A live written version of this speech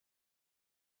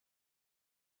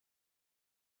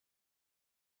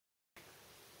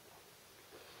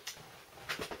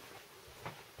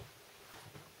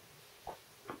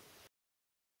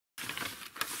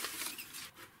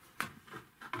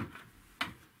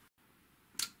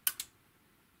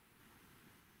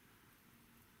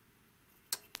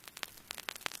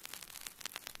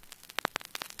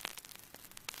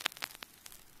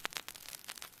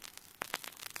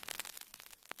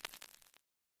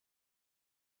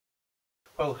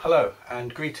Well, hello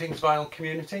and greetings, vinyl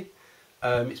community.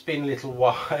 It's been a little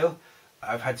while.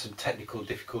 I've had some technical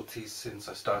difficulties since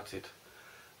I started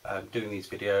doing these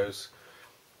videos.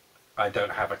 I don't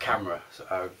have a camera, so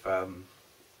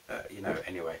I've,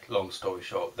 anyway, long story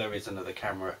short, there is another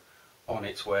camera on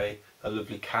its way, a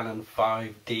lovely Canon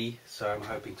 5D, so I'm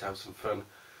hoping to have some fun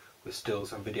with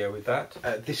stills and video with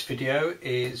that. This video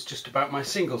is just about my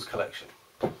singles collection.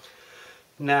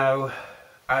 Now,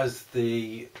 as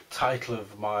the title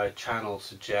of my channel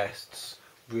suggests,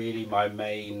 really my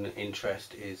main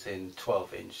interest is in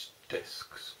 12-inch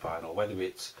discs vinyl, whether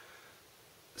it's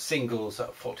singles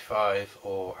at 45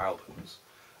 or albums.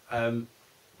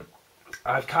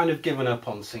 I've kind of given up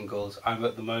on singles. I'm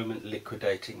at the moment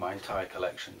liquidating my entire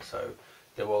collection, so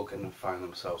they're all going to find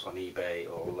themselves on eBay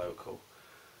or local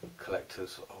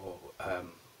collectors or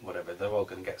whatever. They're all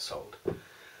going to get sold.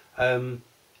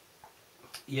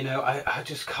 I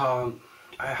just can't,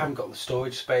 I haven't got the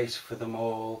storage space for them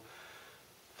all.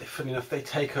 Funny enough, they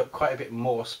take up quite a bit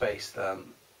more space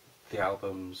than the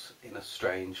albums in a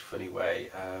strange, funny way.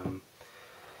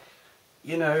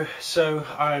 So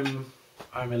I'm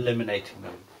eliminating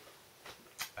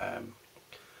them.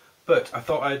 But I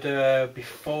thought I'd,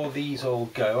 before these all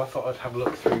go, I thought I'd have a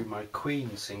look through my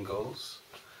Queen singles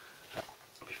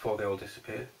before they all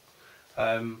disappear.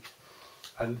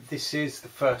 And this is the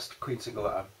first Queen single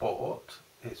that I've bought.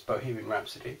 It's Bohemian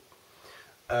Rhapsody.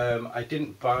 I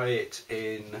didn't buy it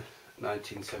in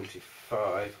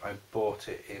 1975. I bought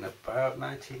it in about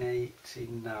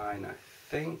 1989, I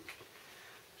think.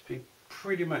 It's been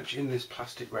pretty much in this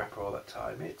plastic wrapper all that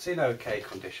time. It's in okay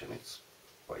condition.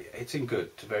 It's in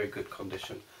good to very good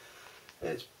condition.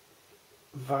 Its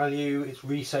value, its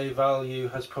resale value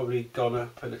has probably gone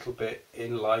up a little bit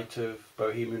in light of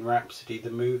Bohemian Rhapsody, the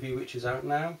movie, which is out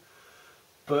now.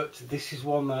 But this is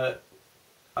one that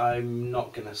I'm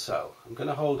not going to sell. I'm going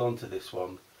to hold on to this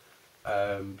one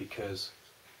because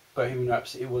Bohemian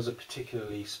Rhapsody, it was a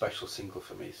particularly special single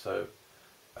for me, so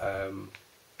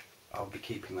I'll be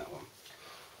keeping that one.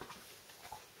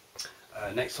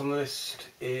 Next on the list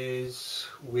is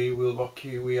We Will Rock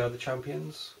You, We Are the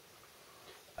Champions.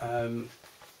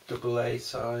 Double A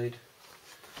side.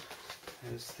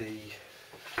 There's the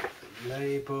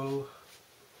label.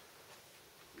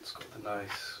 It's got the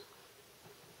nice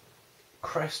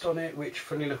crest on it, which,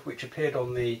 funny enough, which appeared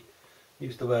on the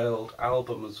Use the World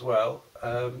album as well.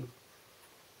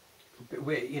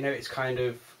 It's kind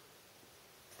of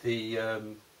the A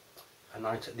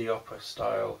Night at the Opera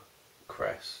style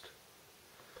crest.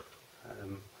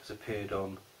 Has appeared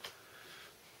on.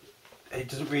 It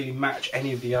doesn't really match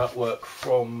any of the artwork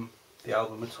from the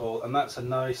album at all, and that's a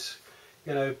nice,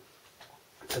 it's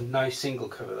a nice single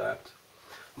cover. That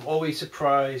I'm always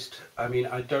surprised. I mean,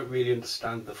 I don't really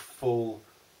understand the full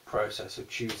process of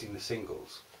choosing the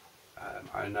singles.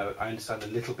 I understand a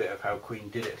little bit of how Queen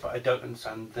did it, but I don't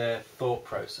understand their thought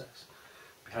process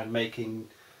behind making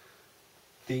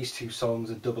these two songs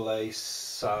a double A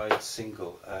side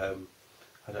single.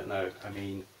 I don't know. I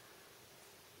mean,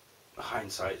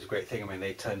 hindsight is a great thing. I mean,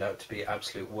 they turned out to be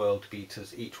absolute world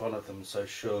beaters, each one of them, so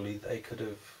surely they could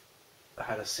have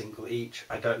had a single each.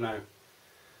 I don't know.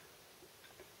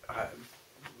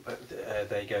 But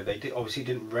there you go. They obviously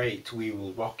didn't rate We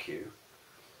Will Rock You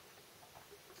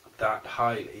that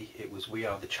highly. It was We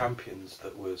Are the Champions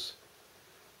that was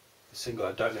the single.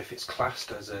 I don't know if it's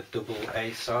classed as a double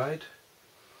A side.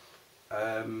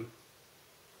 I'm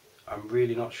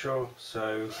really not sure.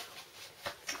 So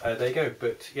there you go.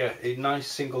 But yeah, a nice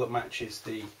single that matches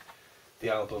the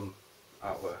album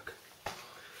artwork.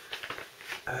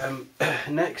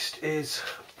 Next is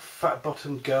Fat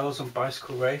Bottomed Girls on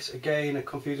Bicycle Race. Again, a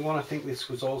confusing one. I think this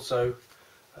was also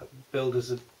billed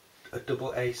as a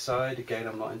double A side. Again,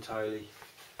 I'm not entirely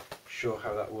sure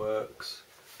how that works.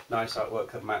 Nice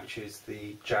artwork that matches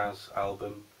the jazz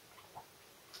album.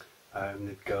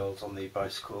 The girls on the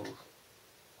bicycle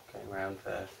going around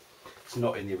there. It's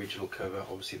not in the original cover.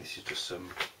 Obviously, this is just some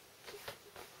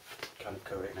kind of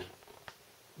cover.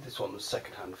 This one was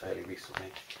second-hand fairly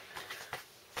recently.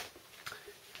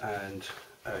 And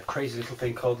Crazy Little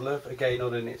Thing Called Love, again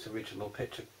not in its original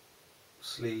picture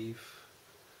sleeve.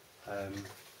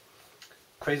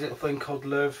 Crazy Little Thing Called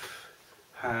Love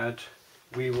had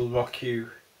We Will Rock You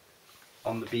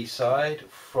on the B-side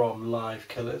from Live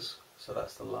Killers, so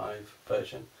that's the live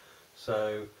version.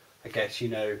 So I guess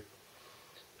this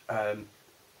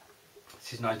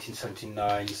is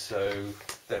 1979, so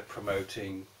they're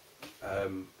promoting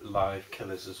Live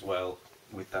Killers as well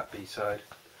with that B-side.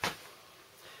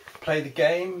 Play the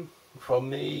Game from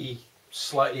the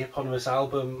slightly eponymous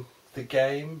album The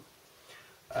Game.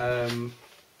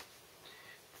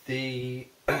 The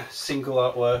single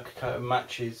artwork kind of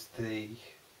matches the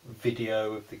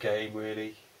video of the game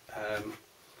really.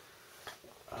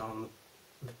 On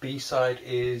the B-side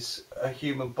is a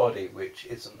human body, which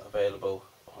isn't available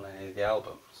on any of the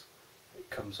albums. It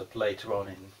comes up later on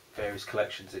in various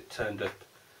collections. It turned up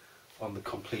on the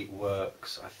complete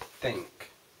works. I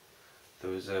think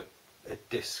there was a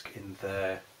disc in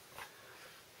there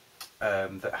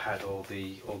that had all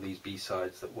these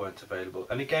B-sides that weren't available.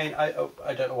 And again, I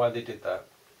don't know why they did that.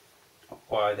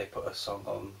 Why they put a song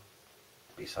on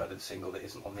B-side of the single that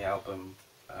isn't on the album.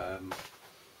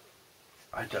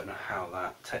 I don't know how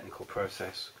that technical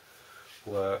process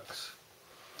works.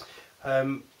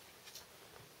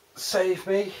 Save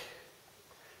Me,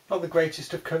 not the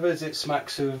greatest of covers. It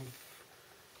smacks of,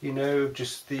 you know,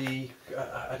 just the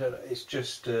I don't know. It's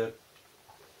just a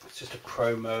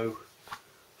promo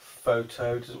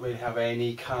photo. It doesn't really have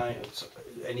any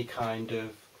kind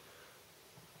of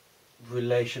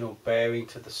relation or bearing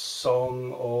to the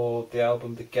song or the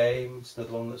album, the game. It's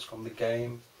another one that's from the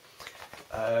game.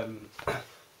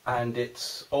 And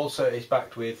it's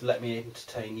backed with Let Me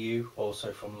Entertain You,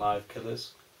 also from Live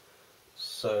Killers.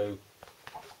 So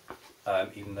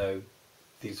even though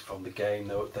these are from the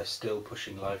game, they're still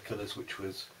pushing Live Killers, which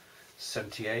was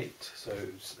 78, so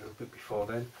it was a little bit before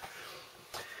then.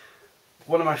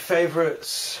 One of my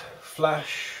favourites,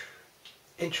 Flash.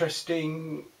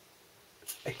 Interesting,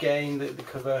 again, the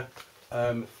cover,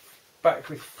 backed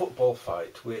with Football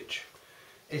Fight, which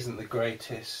isn't the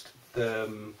greatest.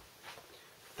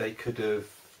 They could have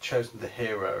chosen The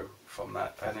Hero from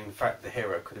that, and in fact The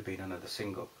Hero could have been another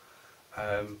single.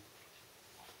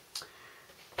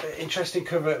 Interesting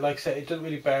cover, like I said, it doesn't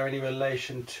really bear any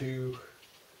relation to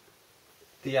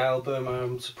the album.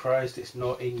 I'm surprised it's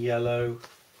not in yellow.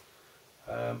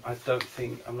 I'm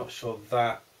not sure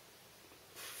that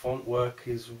font work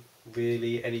is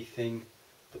really anything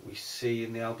that we see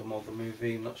in the album or the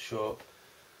movie. I'm not sure.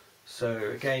 So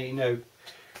again, you know,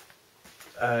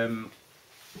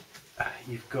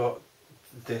 you've got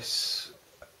this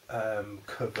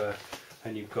cover,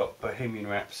 and you've got Bohemian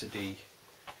Rhapsody,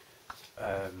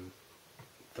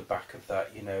 the back of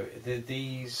that. You know,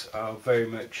 these are very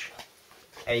much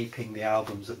aping the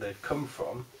albums that they've come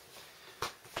from.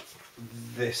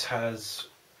 This has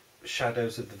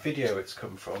shadows of the video it's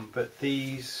come from, but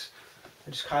these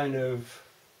are just kind of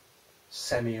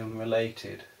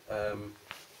semi-unrelated.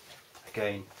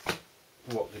 Again,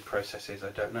 what the process is,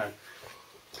 I don't know.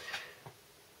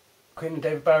 Queen and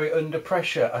David Bowie, Under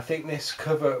Pressure. I think this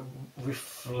cover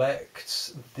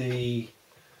reflects the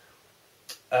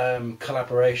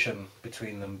collaboration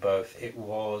between them both. It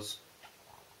was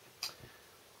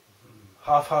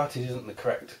half-hearted isn't the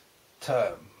correct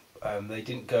term. They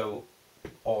didn't go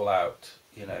all out,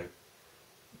 you know.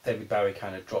 David Bowie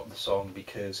kind of dropped the song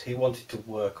because he wanted to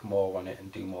work more on it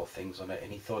and do more things on it,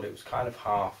 and he thought it was kind of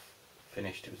half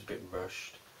finished. It was a bit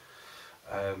rushed.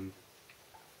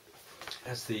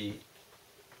 As the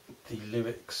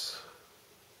lyrics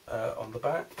on the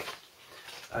back,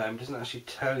 doesn't actually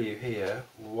tell you here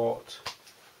what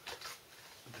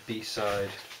the B-side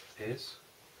is.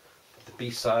 The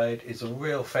B-side is a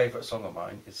real favourite song of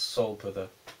mine. It's Soul Brother.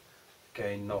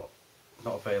 Again, not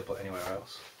available anywhere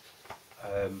else,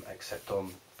 except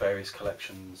on various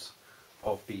collections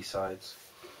of B-sides.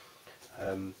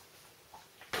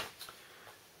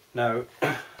 Now,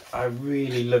 I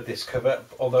really love this cover,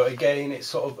 although again it's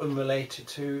sort of unrelated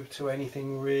to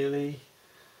anything really.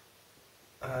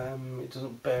 It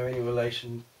doesn't bear any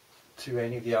relation to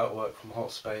any of the artwork from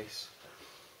Hot Space.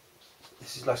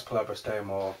 This is Las Palabras de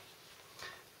Amor,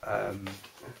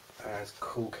 as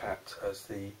Cool Cat as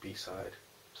the B-side.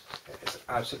 It's an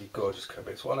absolutely gorgeous cover.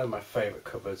 It's one of my favourite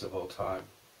covers of all time.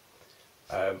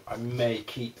 I may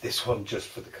keep this one just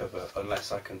for the cover,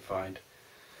 unless I can find,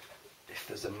 if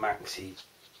there's a maxi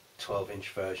 12-inch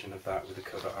version of that with the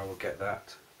cover, I will get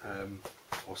that.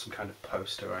 Or some kind of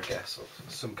poster, I guess, or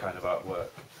some kind of artwork.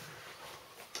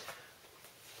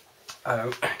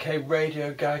 Okay,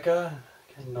 Radio Gaga,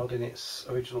 not in its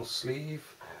original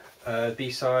sleeve.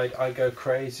 B-side, I Go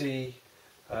Crazy,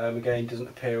 again doesn't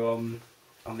appear on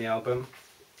the album.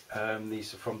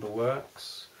 These are from the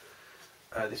works.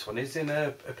 This one is in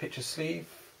a picture sleeve.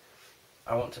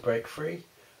 I Want to Break Free.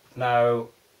 Now,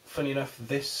 funny enough,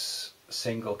 this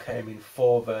single came in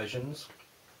 4 versions.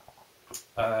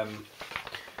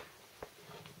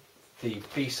 The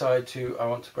B-side to I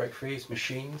Want to Break Free is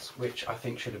Machines, which I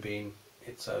think should have been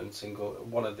its own single,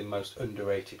 one of the most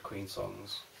underrated Queen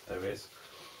songs there is.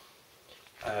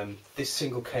 This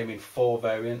single came in 4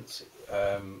 variants,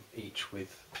 each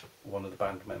with one of the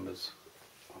band members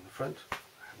on the front. I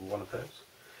have one of those.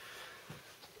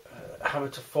 Hammer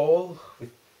to Fall with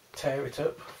Tear It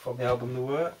Up from the album The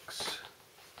Works.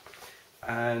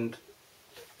 And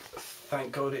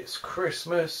thank God it's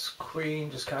Christmas.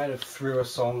 Queen just kind of threw a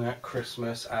song at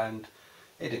Christmas and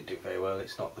it didn't do very well.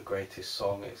 It's not the greatest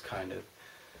song. It's kind of,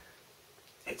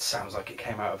 it sounds like it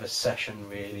came out of a session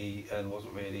really and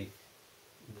wasn't really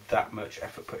that much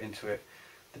effort put into it.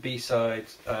 The B-side,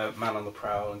 Man on the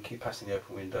Prowl and Keep Passing the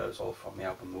Open Windows, all from the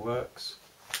album The Works.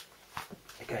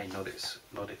 Again, not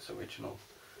its original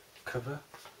cover.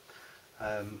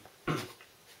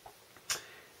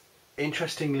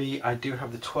 Interestingly, I do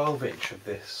have the 12-inch of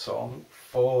this song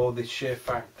for the sheer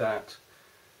fact that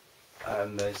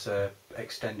there's an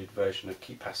extended version of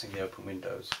Keep Passing the Open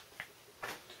Windows.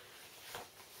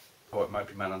 Or it might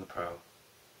be Man on the Prowl.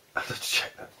 I'll have to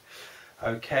check that.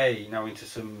 Okay, now into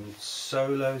some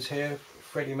solos here.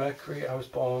 Freddie Mercury, I Was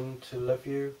Born to Love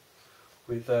You,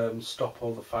 with Stop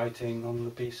All the Fighting on the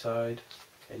B-side.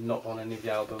 Okay, not on any of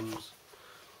the albums.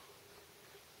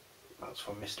 That's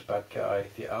from Mr. Bad Guy,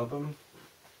 the album.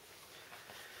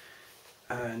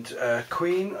 And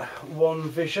Queen, One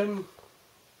Vision.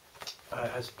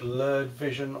 Has Blurred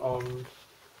Vision on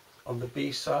the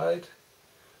B-side.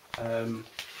 I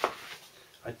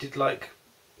did like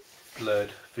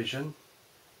Blurred Vision.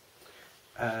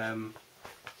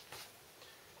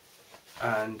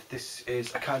 And this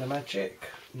is A Kind of Magic,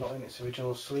 not in its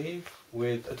original sleeve,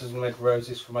 with A Dozen Red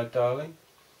Roses for My Darling.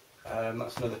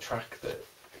 That's another track that,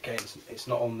 again, it's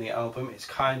not on the album. It's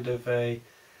kind of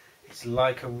it's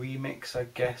like a remix, I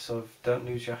guess, of Don't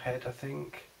Lose Your Head, I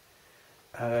think,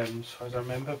 as far as I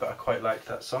remember, but I quite liked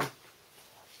that song.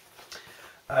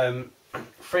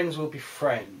 Friends Will Be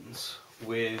Friends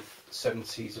with Seven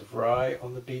Seas of Rye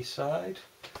on the B-side.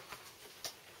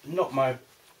 Not my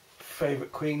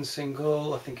favourite Queen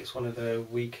single. I think it's one of their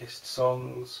weakest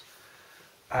songs.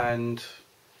 And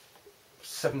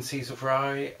Seven Seas of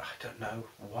Rye, I don't know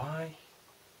why.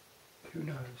 Who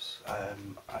knows? I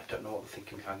don't know what the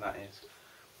thinking behind that is.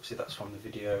 Obviously that's from the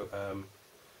video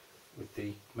with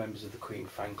the members of the Queen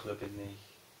fan club in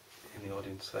the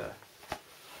audience there.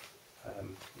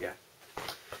 Yeah.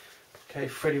 Okay,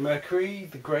 Freddie Mercury,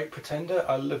 The Great Pretender.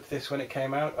 I loved this when it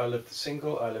came out. I loved the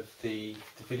single. I loved the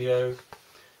video.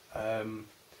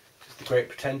 Just The Great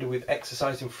Pretender with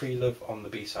Exercising Free Love on the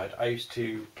B-side. I used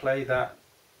to play that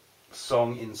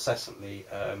song incessantly.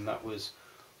 That was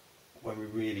when we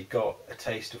really got a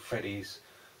taste of Freddie's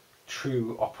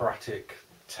true operatic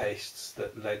tastes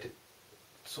that led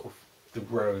sort of the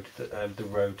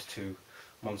road to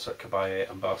Montserrat Caballé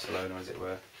and Barcelona, as it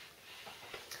were.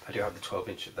 I do have the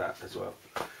 12-inch of that as well.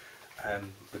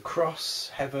 The Cross,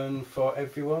 Heaven for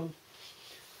Everyone.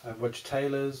 Roger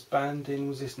Taylor's band in,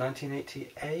 was this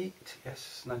 1988?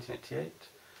 Yes, 1988.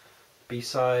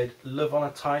 B-side, Love on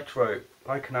a Tightrope,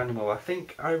 Like an Animal. I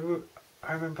think I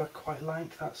remember I quite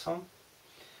liked that song.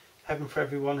 Heaven for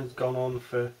Everyone has gone on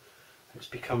for, it's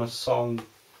become a song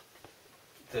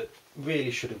that really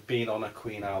should have been on a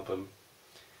Queen album.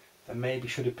 There maybe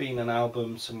should have been an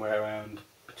album somewhere around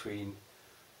between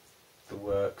The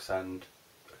Works and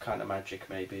A Kind of Magic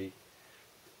maybe.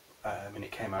 And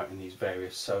it came out in these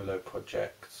various solo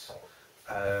projects.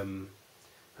 And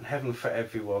Heaven for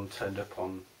Everyone turned up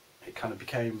on, it kind of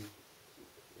became,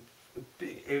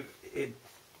 it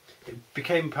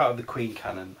became part of the Queen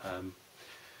canon.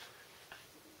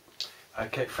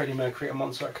 Okay, Freddie Mercury and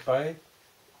Montserrat Caballé,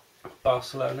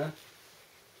 Barcelona.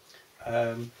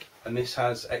 And this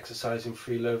has Exercising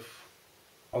Free Love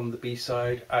on the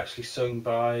B-side, actually sung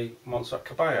by Montserrat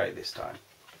Caballé this time.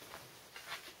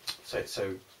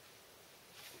 So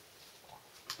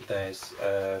there's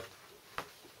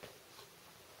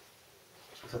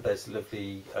there's the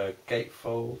lovely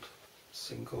gatefold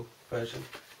single version.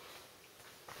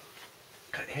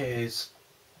 Here's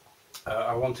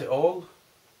I Want It All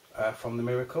from The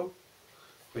Miracle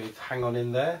with Hang On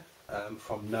In There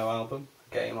from No Album,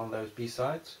 again on those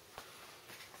B-sides.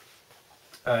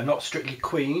 Not strictly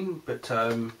Queen, but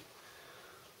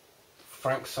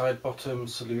Frank Sidebottom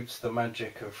salutes the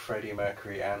magic of Freddie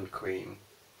Mercury and Queen.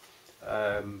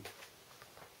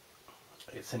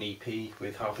 It's an EP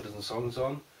with half a dozen songs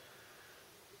on.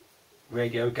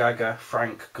 Radio Gaga,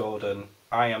 Frank Gordon,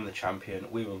 I Am the Champion,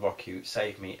 We Will Rock You,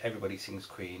 Save Me, Everybody Sings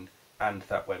Queen, and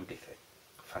That Wembley Thing.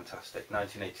 Fantastic.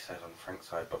 1987, Frank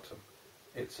Sidebottom.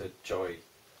 It's a joy.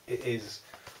 It is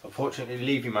unfortunately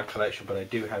leaving my collection, but I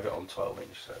do have it on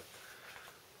 12-inch.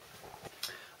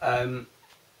 So,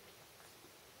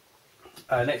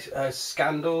 next,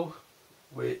 Scandal,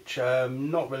 which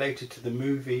not related to the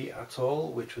movie at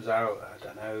all, which was out, I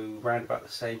don't know, around about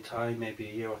the same time, maybe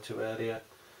a year or two earlier.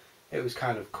 It was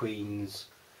kind of Queen's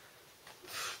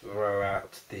throw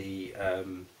out the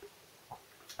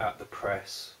at the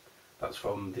press. That's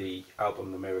from the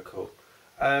album The Miracle.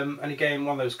 And again,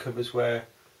 one of those covers where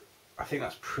I think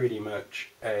that's pretty much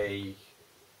a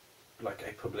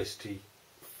publicity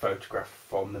photograph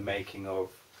from the making of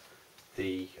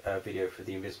the video for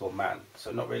The Invisible Man.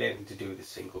 So not really anything to do with this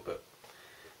single, but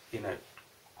you know,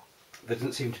 there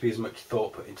doesn't seem to be as much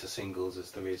thought put into singles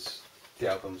as there is the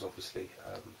albums, obviously,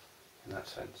 in that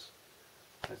sense.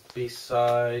 There's the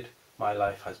B-side, My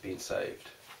Life Has Been Saved,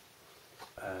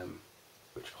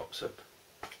 which pops up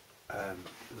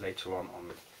later on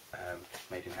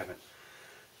Made in Heaven.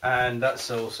 And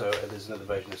that's also, there's another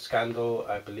version of Scandal.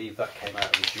 I believe that came out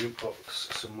of the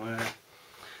jukebox somewhere.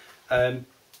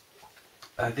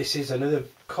 This is another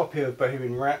copy of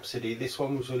Bohemian Rhapsody. This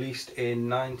one was released in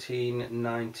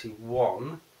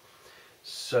 1991.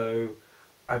 So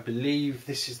I believe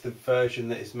this is the version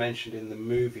that is mentioned in the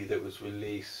movie that was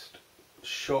released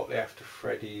shortly after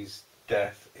Freddie's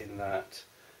death, in that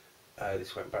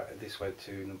this went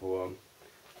to #1.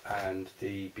 And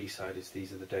the B-side is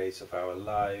These Are the Days of Our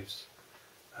Lives,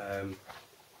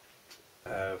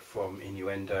 from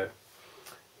Innuendo.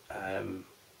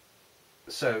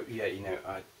 So yeah, you know,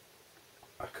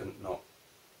 I couldn't not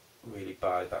really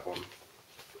buy that one.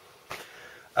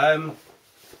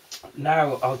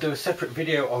 Now I'll do a separate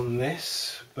video on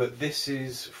this, but this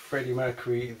is Freddie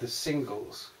Mercury The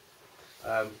Singles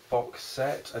box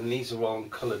set, and these are on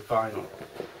coloured vinyl.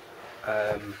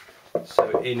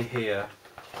 So in here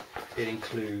it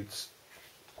includes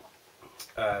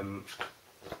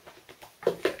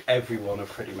every one of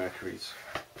Freddie Mercury's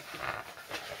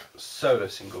solo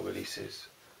single releases.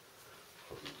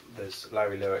 There's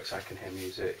Larry Lyricks, I Can Hear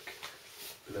Music,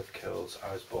 Love Kills,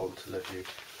 I Was Born to Love You.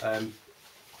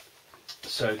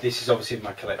 So this is obviously in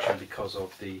my collection because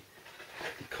of the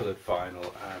coloured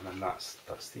vinyl, and that's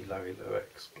the Larry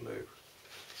Lyricks blue.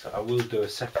 So I will do a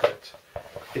separate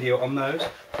video on those,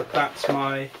 but that's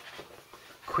my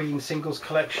Queen singles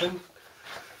collection.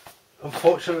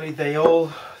 Unfortunately, they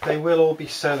will all be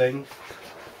selling,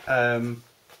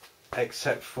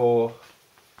 except for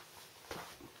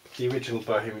the original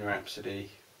Bohemian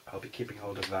Rhapsody. I'll be keeping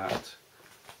hold of that,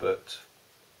 but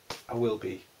I will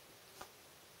be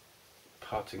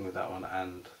parting with that one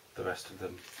and the rest of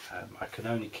them. I can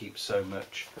only keep so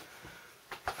much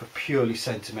for purely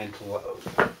sentimental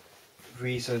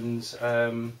reasons.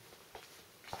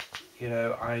 You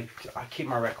know, I keep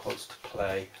my records to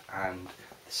play, and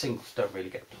the singles don't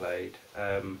really get played.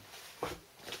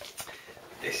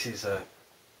 This is a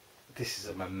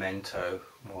memento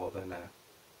more than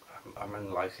I'm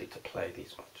unlikely to play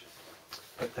these much.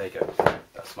 But there you go.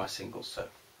 That's my singles. So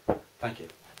thank you.